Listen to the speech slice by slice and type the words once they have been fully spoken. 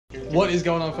What is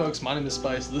going on, folks? My name is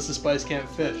Spice. This is Spice Can't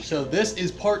Fish. So this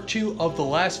is part 2 of the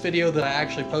last video that I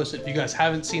actually posted. If you guys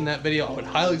haven't seen that video, I would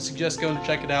highly suggest going to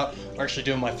check it out. We're actually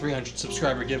doing my 300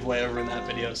 subscriber giveaway over in that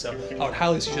video, so I would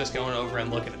highly suggest going over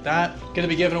and looking at that. Gonna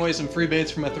be giving away some free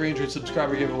baits for my 300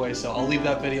 subscriber giveaway, so I'll leave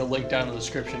that video linked down in the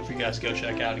description for you guys to go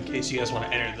check out in case you guys want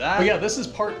to enter that. But yeah, this is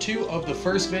part 2 of the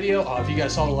first video. If you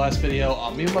guys saw the last video,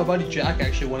 me and my buddy Jack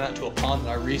actually went out to a pond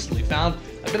that I recently found.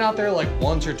 I've been out there like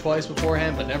once or twice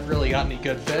beforehand, but never really got any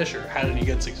good fish or had any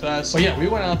good success. But yeah, we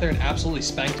went out there and absolutely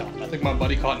spanked them. I think my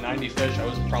buddy caught 90 fish. I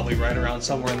was probably right around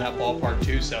somewhere in that ballpark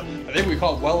too. So I think we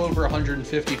caught well over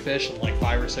 150 fish in like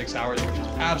 5 or 6 hours, which is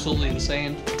absolutely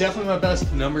insane. Definitely my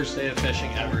best numbers day of fishing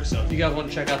ever. So if you guys want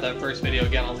to check out that first video,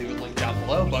 again, I'll leave it linked down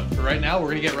below. But for right now, we're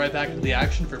gonna get right back into the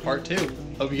action for part 2.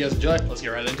 Hope you guys enjoy. Let's get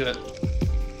right into it.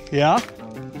 Yeah?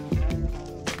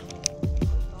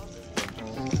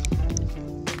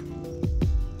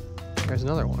 There's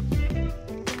another one.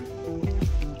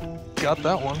 Got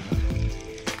that one.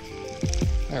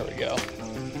 There we go.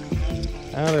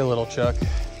 Another little chuck.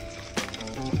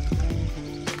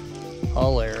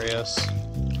 Hilarious.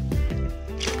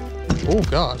 Oh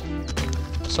God.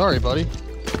 Sorry, buddy.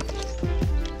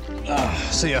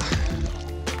 See ya.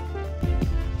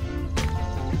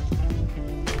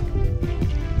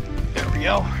 There we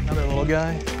go. Another little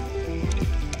guy.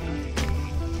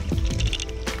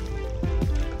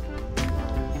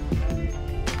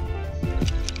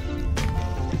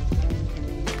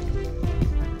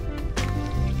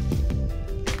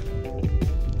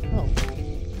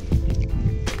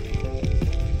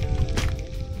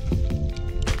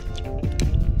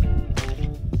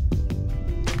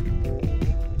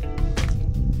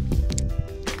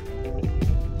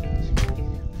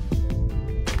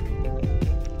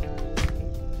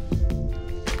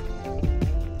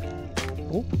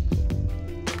 Oh.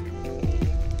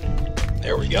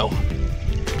 There we go.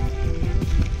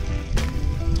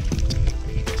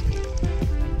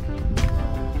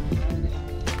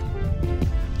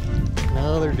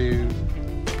 Another dude.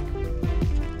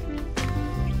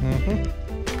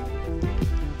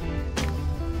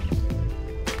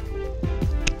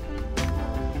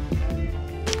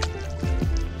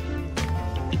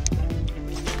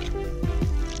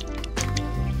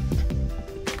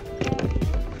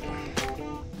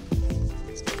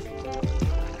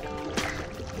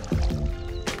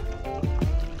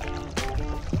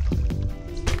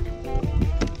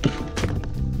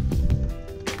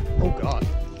 Oh God, is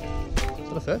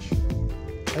that a fish?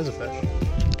 That is a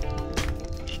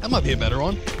fish. That might be a better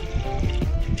one.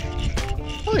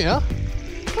 Oh yeah,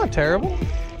 not terrible.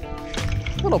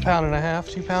 Little 1.5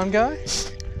 2 pound guy.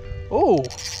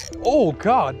 Oh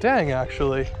God, dang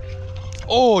actually.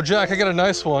 Oh Jack, I got a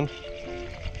nice one.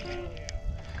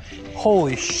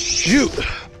 Holy shoot.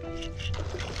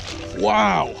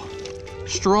 Wow,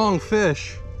 strong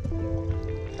fish.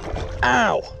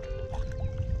 Ow.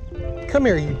 Come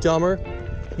here, you dumber.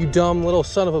 You dumb little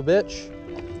son of a bitch.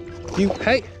 You,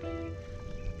 hey.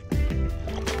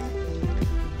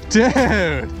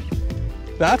 Dude,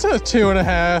 that's a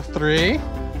 2.5, 3.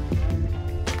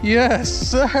 Yes,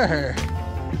 sir.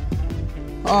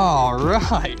 All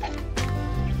right.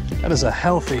 That is a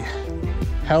healthy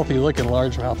looking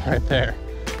largemouth right there.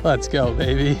 Let's go,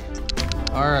 baby.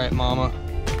 All right, mama.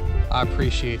 I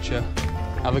appreciate you.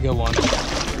 Have a good one.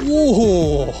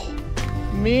 Whoa.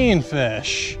 Mean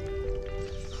fish.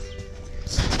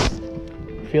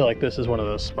 I feel like this is one of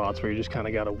those spots where you just kind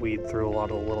of got to weed through a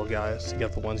lot of the little guys to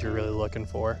get the ones you're really looking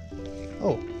for.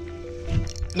 Oh,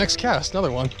 next cast,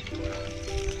 another one.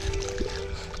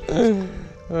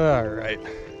 All right,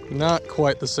 not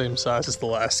quite the same size as the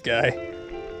last guy.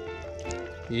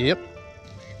 Yep.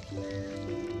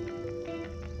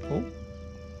 Oh,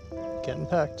 getting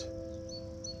pecked.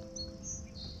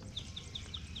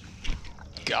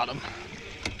 Got him.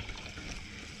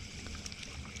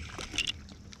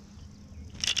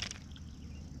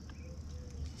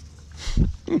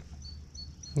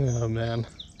 Oh man,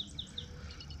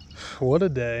 what a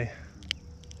day.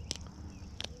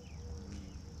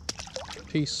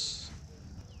 Peace.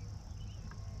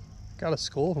 Got a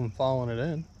school from following it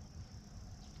in.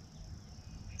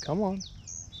 Come on.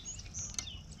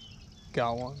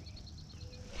 Got one.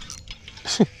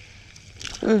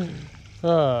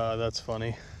 Ah, that's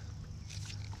funny.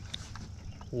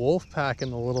 Wolf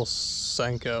packing the little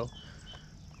Senko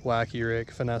wacky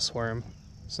rig finesse worm.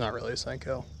 It's not really a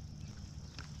Senko.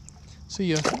 See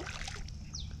ya.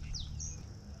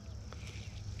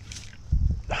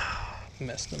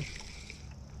 Missed him.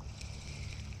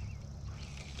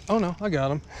 Oh no, I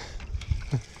got him.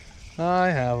 I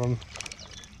have him.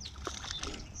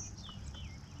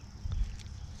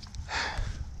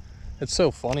 It's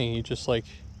so funny. You just like,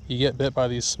 you get bit by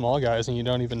these small guys and you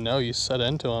don't even know. You set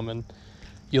into them and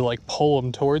you like pull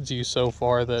them towards you so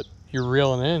far that you're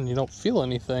reeling in. You don't feel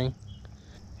anything.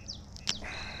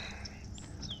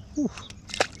 Whew.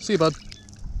 See you, bud.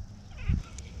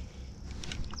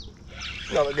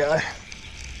 Another guy.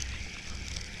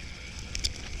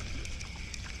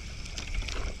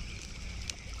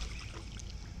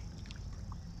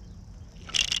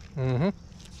 Mm-hmm.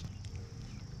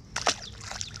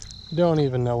 Don't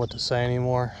even know what to say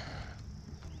anymore.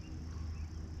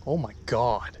 Oh my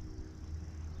God.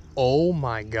 Oh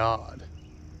my God.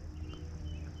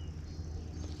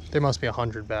 There must be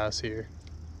 100 bass here.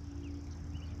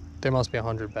 There must be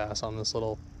 100 bass on this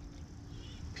little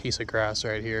piece of grass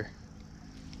right here.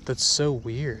 That's so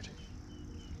weird.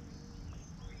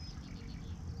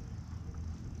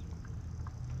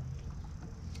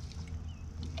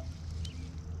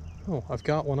 Oh, I've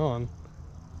got one on.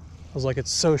 I was like,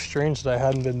 it's so strange that I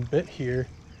hadn't been bit here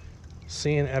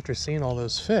after seeing all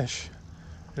those fish.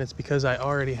 And it's because I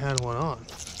already had one on.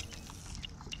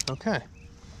 Okay.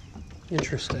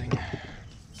 Interesting.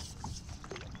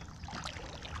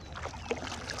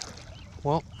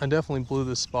 Well, I definitely blew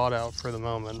this spot out for the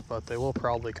moment, but they will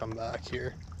probably come back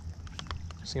here.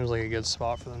 Seems like a good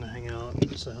spot for them to hang out,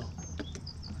 so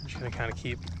I'm just gonna kind of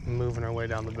keep moving our way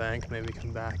down the bank, maybe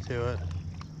come back to it.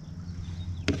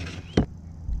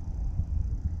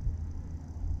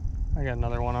 I got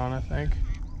another one on, I think.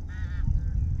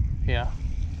 Yeah.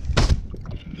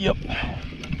 Yep.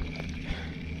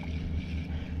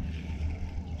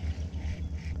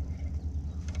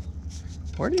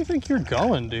 Where do you think you're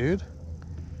going, dude?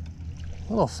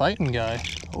 Little fighting guy.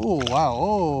 Oh, wow.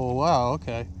 Oh, wow.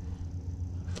 Okay.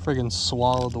 Friggin'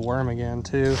 swallowed the worm again,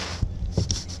 too.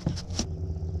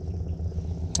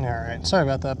 Alright. Sorry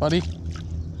about that, buddy.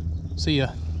 See ya.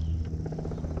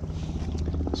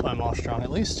 So I'm off strong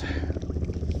at least.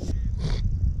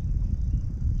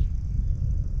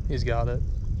 He's got it.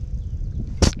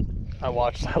 I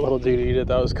watched that little dude eat it.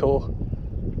 That was cool.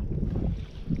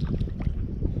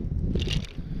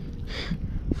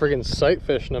 Friggin' sight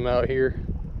fishing them out here.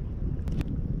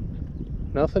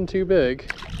 Nothing too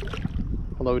big.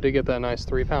 Although we did get that nice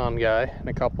 3-pound guy and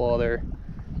a couple other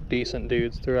decent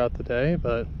dudes throughout the day,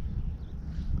 but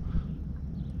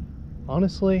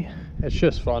honestly, it's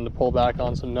just fun to pull back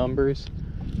on some numbers,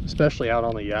 especially out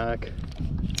on the yak.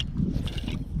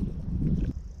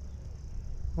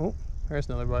 Oh, there's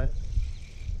another bite.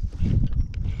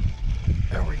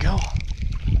 There we go.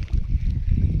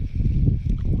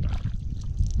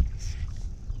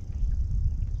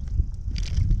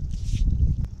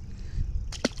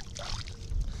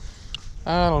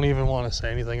 I don't even want to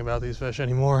say anything about these fish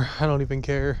anymore. I don't even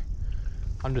care.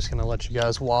 I'm just gonna let you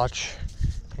guys watch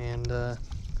and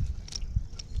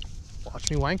watch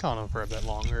me wank on them for a bit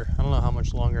longer. I don't know how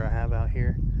much longer I have out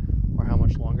here or how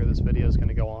much longer this video is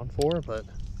gonna go on for, but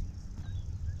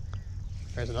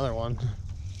there's another one.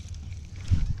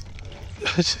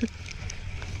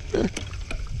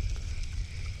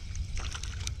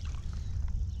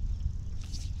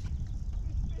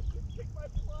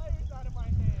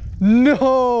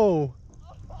 No!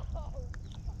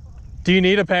 Do you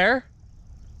need a pair?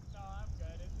 No, I'm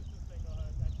good. It's just a single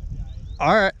hook. That should be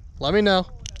Alright, let me know.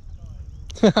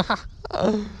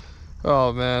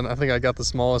 Oh man, I think I got the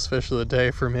smallest fish of the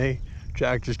day for me.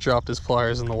 Jack just dropped his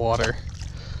pliers in the water.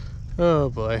 Oh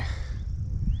boy.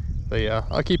 But yeah,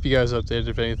 I'll keep you guys updated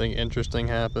if anything interesting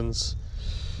happens.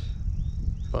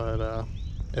 But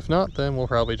if not, then we'll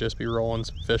probably just be rolling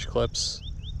some fish clips.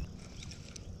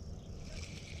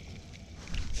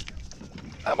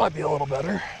 That might be a little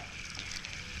better.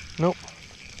 Nope,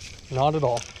 not at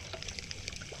all.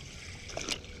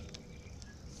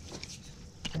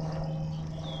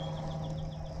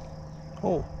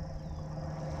 Oh.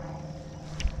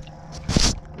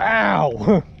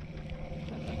 Ow!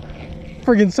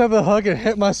 Friggin' set the hook and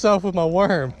hit myself with my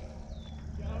worm.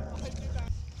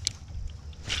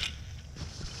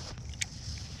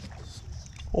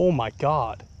 Oh my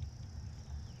God.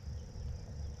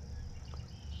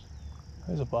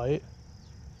 There's a bite.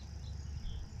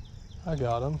 I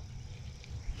got him.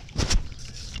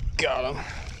 Got him.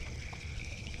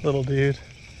 Little dude.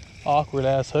 Awkward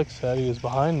ass hook set. He was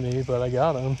behind me, but I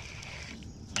got him.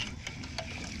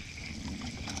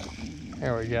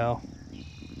 There we go.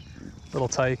 Little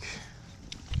tyke.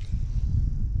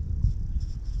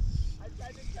 I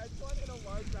tried to catch one in a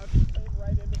largemouth. He came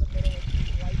right into the middle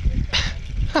and right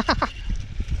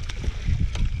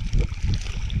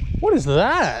in. What is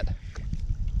that?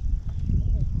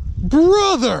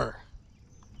 Brother!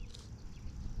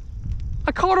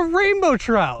 I caught a rainbow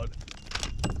trout.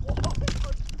 What? A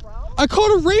trout? I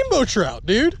caught a rainbow trout,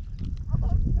 dude.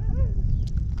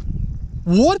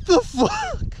 What the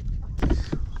fuck?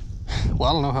 Well,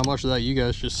 I don't know how much of that you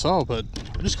guys just saw, but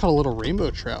I just caught a little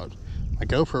rainbow trout. My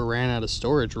GoPro ran out of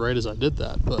storage right as I did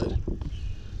that, but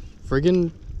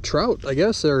friggin' trout, I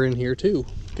guess they're in here too.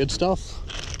 Good stuff.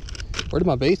 Where did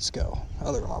my baits go?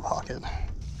 Oh, they're in my pocket.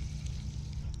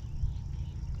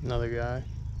 Another guy.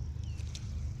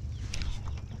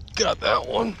 Got that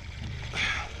one.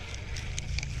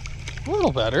 A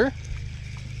little better.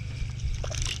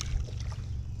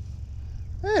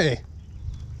 Hey.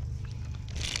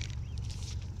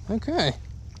 Okay.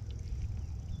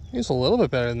 He's a little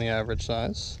bit better than the average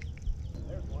size.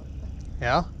 There's one.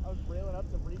 Yeah? I was reeling up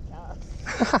to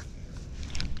recast.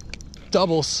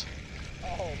 Doubles.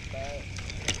 Oh, man.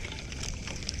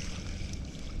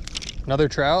 Another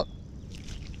trout.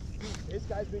 This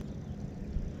guy's been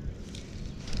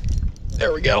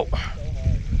There we go. so hard.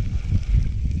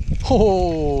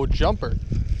 Oh, jumper. Is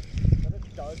that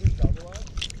a Dodger double up?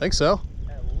 Think so.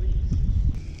 At least.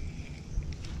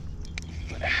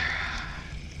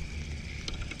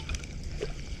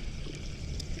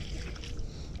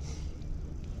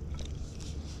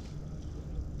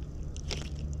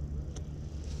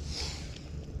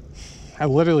 I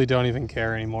literally don't even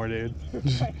care anymore, dude.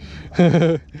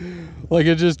 Like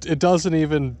it doesn't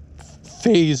even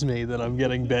faze me that I'm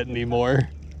getting bit anymore.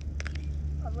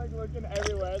 I'm like looking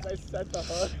everywhere as I set the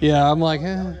hook. Yeah, I'm like, Oh,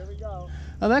 eh. here we go.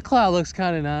 Oh, that cloud looks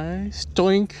kind of nice.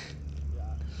 Doink. Yeah.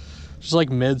 Just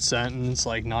like mid-sentence,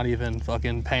 like not even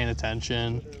fucking paying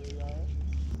attention. There we go.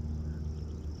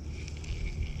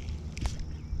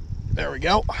 There we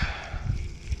go.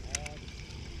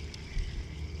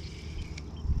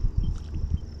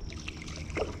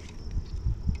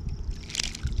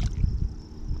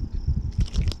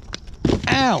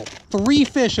 Ow! 3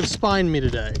 fish have spined me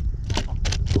today.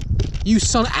 You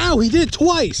son. Ow! He did it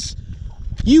twice!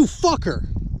 You fucker!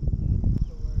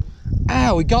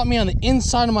 Ow! He got me on the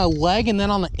inside of my leg and then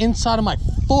on the inside of my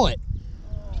foot.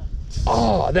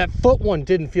 Oh, that foot one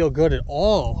didn't feel good at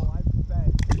all. Oh, I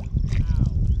bet.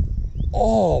 Ow.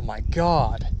 Oh my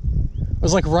god. It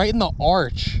was like right in the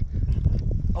arch.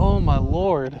 Oh my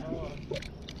lord.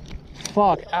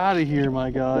 Fuck out of here, my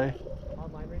guy.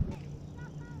 Online racing?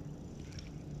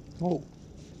 Oh.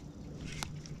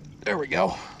 There we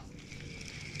go.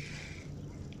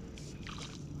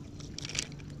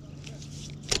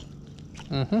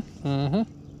 Mm-hmm. Mm-hmm.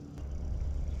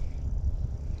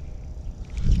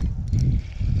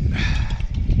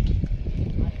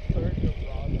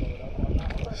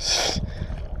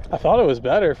 I thought it was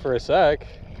better for a sec.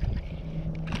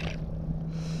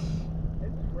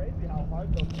 It's crazy how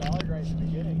hard those dog right in the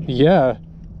beginning. Yeah.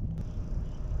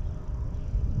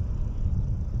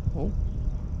 Oh.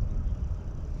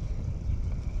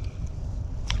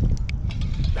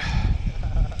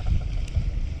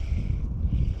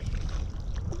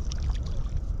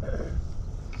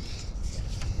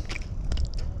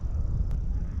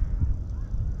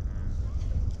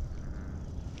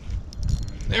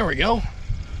 There we go.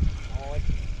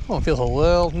 Oh, it feels a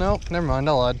little. Nope, never mind.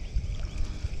 I lied.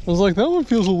 I was like, that one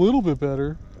feels a little bit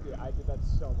better. Dude, I did that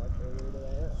so much earlier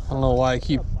today. I don't know why I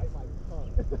keep. I'm gonna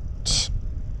bite my tongue.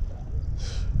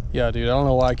 Yeah, dude, I don't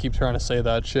know why I keep trying to say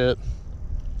that shit.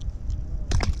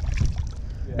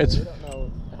 Yeah, It's- we don't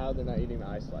know how they're not eating the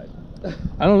ice slide.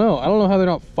 I don't know. I don't know how they're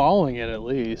not following it at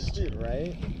least. Dude,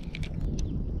 right?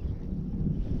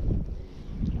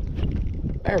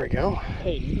 There we go.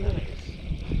 Hey, nice.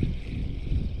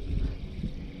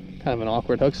 Kind of an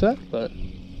awkward hook set, but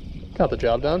got the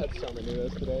job done. I had so many of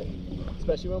those today.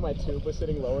 Especially when my tube was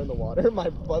sitting lower in the water. The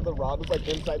rod was like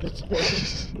inside the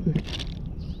tube.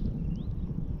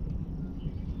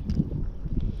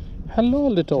 Hello,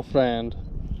 little friend.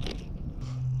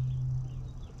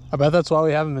 I bet that's why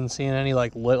we haven't been seeing any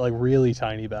like really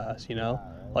tiny bass, you know?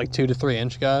 Yeah, right. Like 2 to 3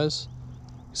 inch guys.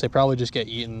 Because they probably just get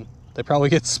eaten. They probably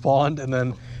get spawned and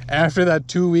then after that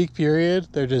 2-week period,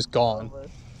 they're just gone.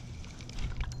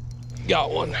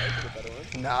 Got one.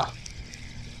 Nah.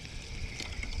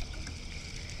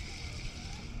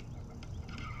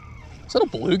 Is that a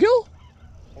bluegill?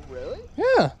 Oh, really?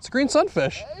 Yeah, it's a green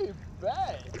sunfish. Hey,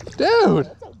 bet. Dude,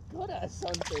 That's a good ass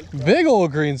sunfish. big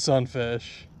old green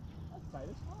sunfish. That's tight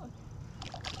as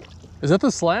fuck. Is that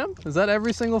the slam? Is that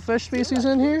every single fish species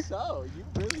in here? So, you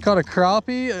really Caught a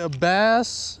crappie, a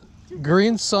bass,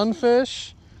 green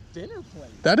sunfish. dinner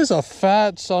plate. That is a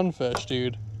fat sunfish,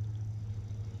 dude.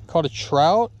 Caught a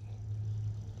trout.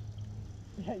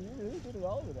 Yeah, you really did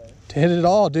well today. Did it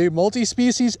all, dude.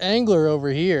 Multi-species angler over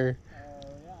here.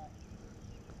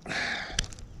 Yeah.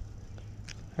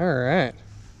 All right.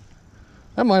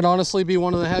 That might honestly be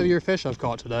one of the heavier fish I've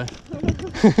caught today.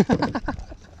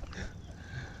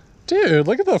 Dude,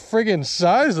 look at the friggin'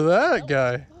 size of that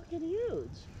guy. Fucking huge.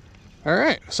 All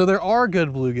right, so there are good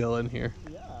bluegill in here.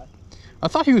 Yeah. I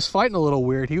thought he was fighting a little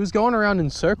weird. He was going around in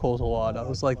circles a lot. I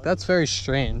was like, that's very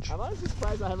strange. I'm honestly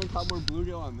surprised I haven't caught more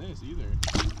bluegill on this either.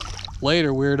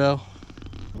 Later, weirdo.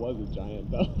 It was a giant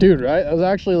though. Dude, right? That was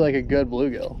actually like a good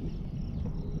bluegill.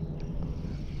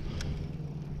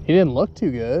 He didn't look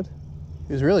too good.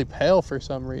 He was really pale for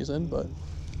some reason, but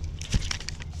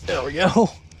there we go.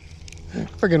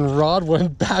 Friggin' rod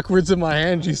went backwards in my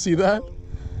hand. Did you see that?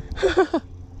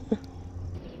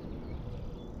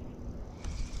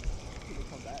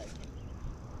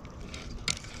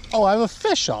 Oh, I have a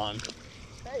fish on.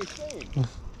 Hey, same.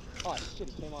 Oh shit,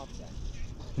 it came off again.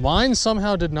 Mine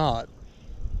somehow did not.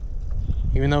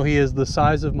 Even though he is the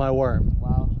size of my worm.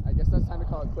 Wow, I guess that's time to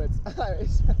call it quits.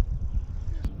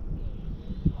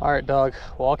 All right, dog.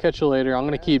 Well, I'll catch you later. I'm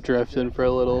gonna keep drifting for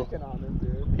a little. On this,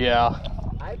 dude. Yeah.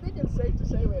 I think it's safe to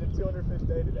say we had a 200 fish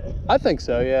day today. I think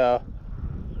so, yeah.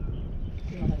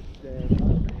 God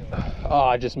damn. Oh,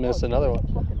 I just missed another one.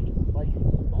 Fucking, like,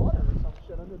 water or some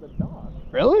shit under the dock.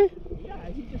 Really? Yeah,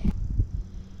 he just...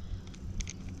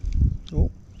 Oh.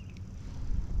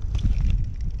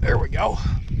 There we go.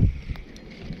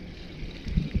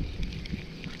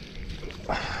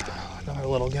 Another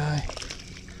little guy.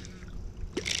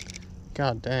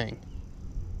 God dang.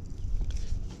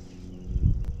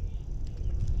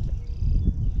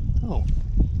 Oh.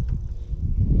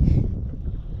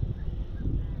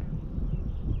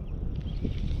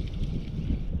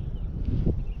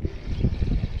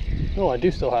 Oh, I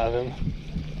do still have him.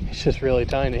 He's just really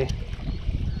tiny.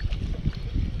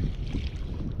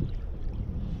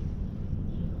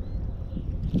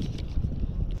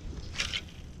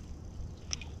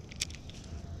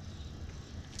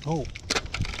 Oh.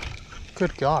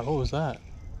 Good God, what was that?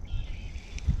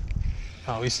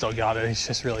 Oh, he still got it. He's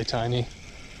just really tiny.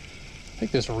 I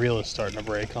think this reel is starting to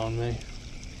break on me.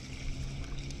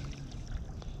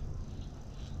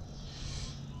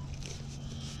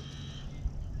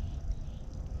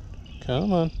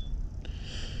 Come on.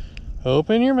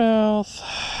 Open your mouth.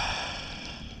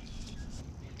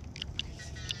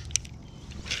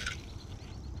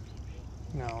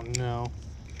 No, no.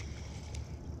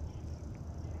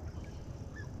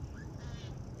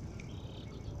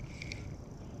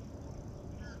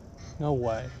 No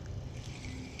way.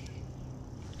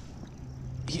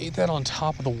 He ate that on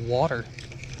top of the water.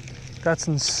 That's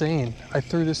insane. I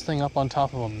threw this thing up on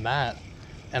top of a mat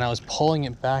and I was pulling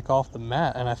it back off the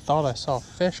mat and I thought I saw a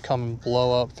fish come and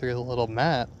blow up through the little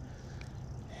mat.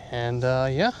 And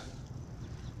yeah,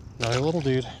 another little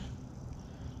dude.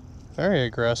 Very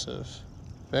aggressive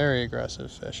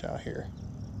fish out here.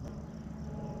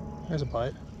 There's a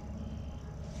bite.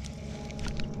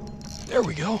 There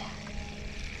we go.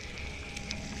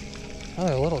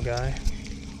 Another little guy.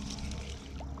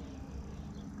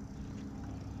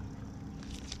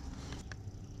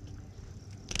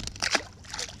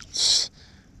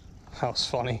 That was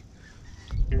funny.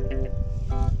 There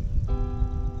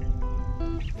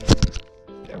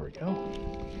we go.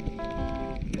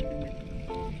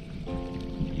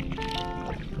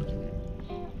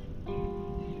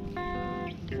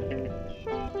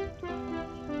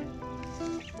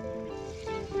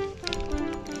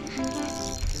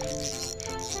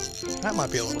 That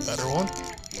might be a little better one.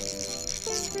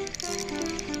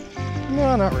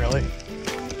 No, not really.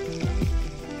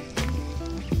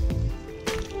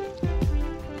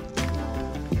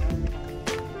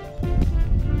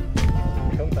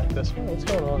 Come back this way. What's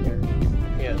going on here?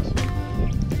 Yes.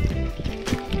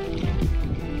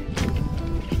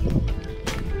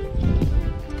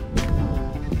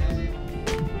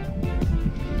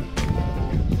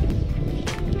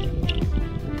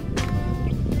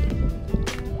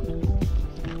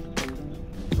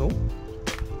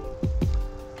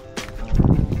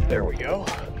 There we go.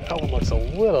 That one looks a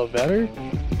little better.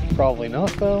 Probably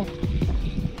not though.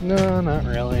 No, not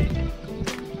really.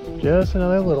 Just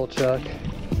another little chuck.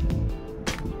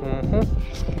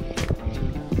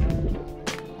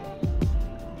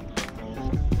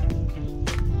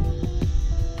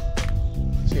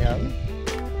 Does he have it?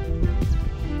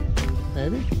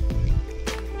 Maybe?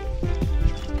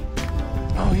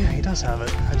 Oh yeah, he does have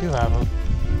it. I do have him.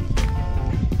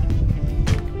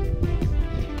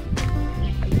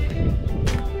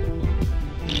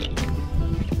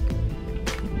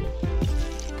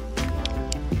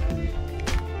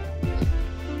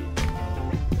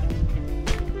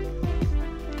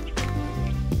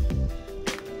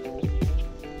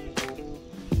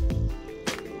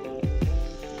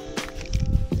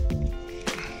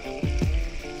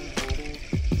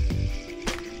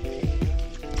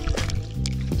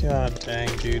 God dang,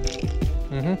 dude.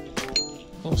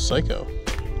 Oh, psycho.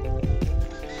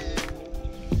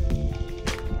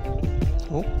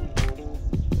 Oh.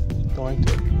 Going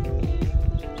to.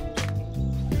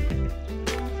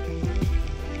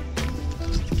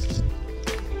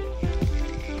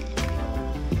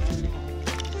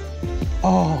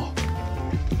 Oh.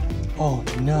 Oh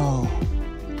no.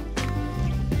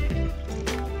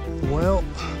 Well,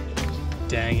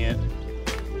 dang it.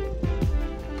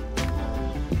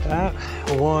 That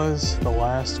was the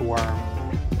last worm,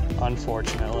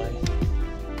 unfortunately.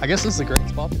 I guess this is a great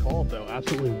spot to call it though.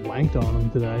 Absolutely wanked on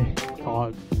him today.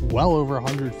 Caught well over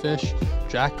 100 fish.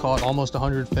 Jack caught almost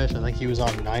 100 fish. I think he was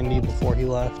on 90 before he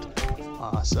left.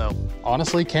 So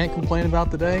honestly, can't complain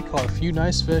about the day. Caught a few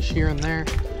nice fish here and there.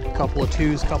 A couple of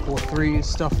 2s, couple of 3s,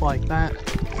 stuff like that.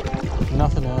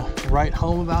 Nothing to write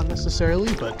home about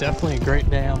necessarily, but definitely a great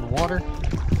day on the water.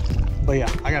 But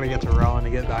yeah, I gotta get to rowing to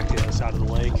get back to the other side of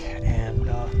the lake and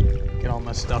get all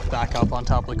my stuff back up on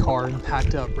top of the car and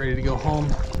packed up, ready to go home.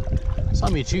 So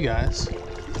I'll meet you guys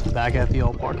back at the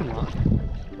old parking lot.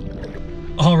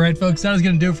 All right, folks, that is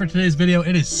gonna do it for today's video.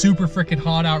 It is super freaking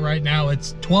hot out right now.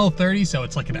 It's 12:30, so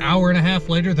it's like an hour and a half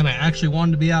later than I actually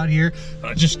wanted to be out here,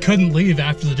 but I just couldn't leave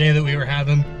after the day that we were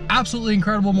having. Absolutely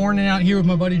incredible morning out here with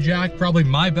my buddy Jack. Probably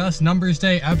my best numbers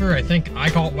day ever. I think I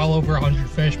caught well over 100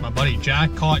 fish. My buddy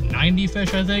Jack caught 90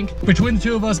 fish, I think. Between the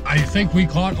two of us, I think we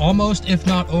caught almost, if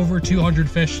not over 200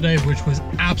 fish today, which was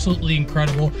absolutely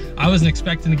incredible. I wasn't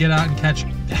expecting to get out and catch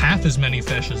half as many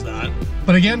fish as that.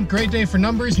 But again, great day for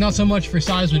numbers, not so much for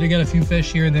size. We did get a few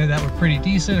fish here and there that were pretty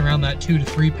decent, around that 2 to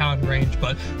 3 pound range,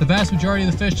 but the vast majority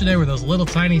of the fish today were those little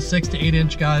tiny 6 to 8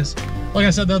 inch guys. Like I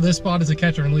said though, this spot is a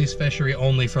catch and release fishery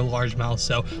only for largemouth,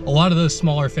 so a lot of those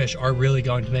smaller fish are really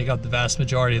going to make up the vast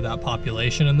majority of that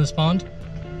population in this pond.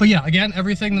 But yeah, again,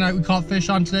 everything that we caught fish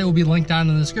on today will be linked down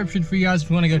in the description for you guys if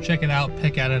you want to go check it out,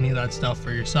 pick out any of that stuff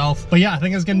for yourself. But yeah, I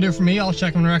think that's gonna do it for me. I'll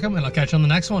check them and wreck them, and I'll catch you on the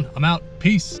next one. I'm out.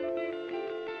 Peace.